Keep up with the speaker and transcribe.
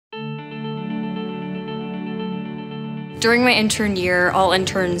During my intern year, all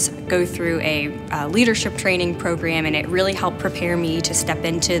interns go through a leadership training program, and it really helped prepare me to step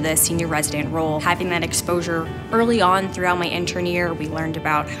into the senior resident role. Having that exposure early on throughout my intern year, we learned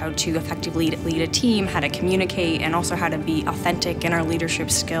about how to effectively lead a team, how to communicate, and also how to be authentic in our leadership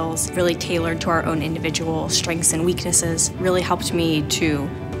skills, really tailored to our own individual strengths and weaknesses. Really helped me to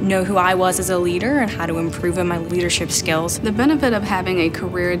know who I was as a leader and how to improve in my leadership skills. The benefit of having a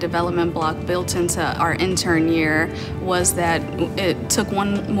career development block built into our intern year was that it took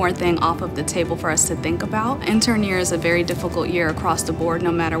one more thing off of the table for us to think about. Intern year is a very difficult year across the board,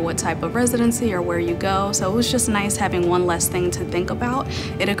 no matter what type of residency or where you go, so it was just nice having one less thing to think about.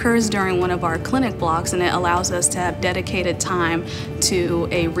 It occurs during one of our clinic blocks, and it allows us to have dedicated time to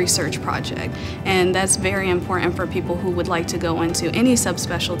a research project, and that's very important for people who would like to go into any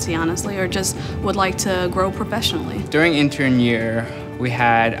subspecialty, honestly, or just would like to grow professionally. During intern year, we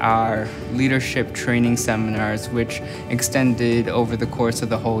had our leadership training seminars, which extended over the course of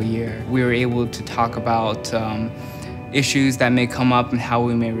the whole year. We were able to talk about issues that may come up and how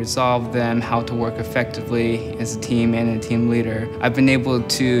we may resolve them, how to work effectively as a team and a team leader. I've been able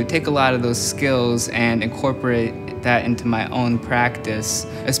to take a lot of those skills and incorporate that into my own practice,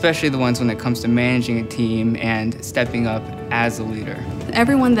 especially the ones when it comes to managing a team and stepping up as a leader.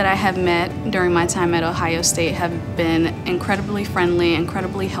 Everyone that I have met during my time at Ohio State have been incredibly friendly,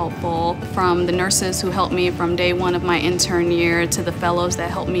 incredibly helpful, from the nurses who helped me from day one of my intern year to the fellows that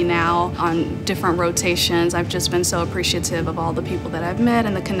help me now on different rotations. I've just been so appreciative of all the people that I've met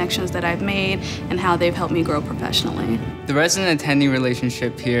and the connections that I've made and how they've helped me grow professionally. The resident-attendee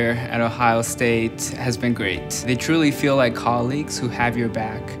relationship here at Ohio State has been great. They truly feel like colleagues who have your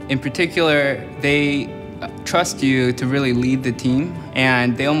back. In particular, they trust you to really lead the team,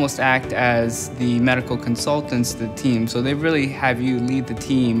 and they almost act as the medical consultants to the team. So they really have you lead the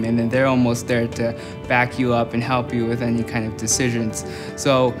team, and then they're almost there to back you up and help you with any kind of decisions.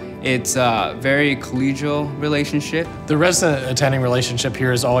 So it's a very collegial relationship. The resident-attending relationship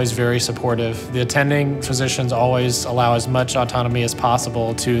here is always very supportive. The attending physicians always allow as much autonomy as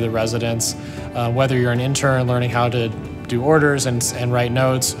possible to the residents. Whether you're an intern learning how to do orders and write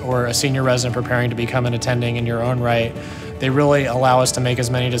notes, or a senior resident preparing to become an attending in your own right, they really allow us to make as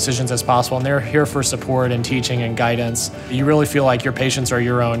many decisions as possible, and they're here for support and teaching and guidance. You really feel like your patients are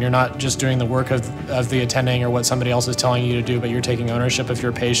your own. You're not just doing the work of the attending or what somebody else is telling you to do, but you're taking ownership of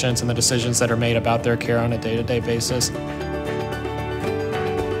your patients and the decisions that are made about their care on a day-to-day basis.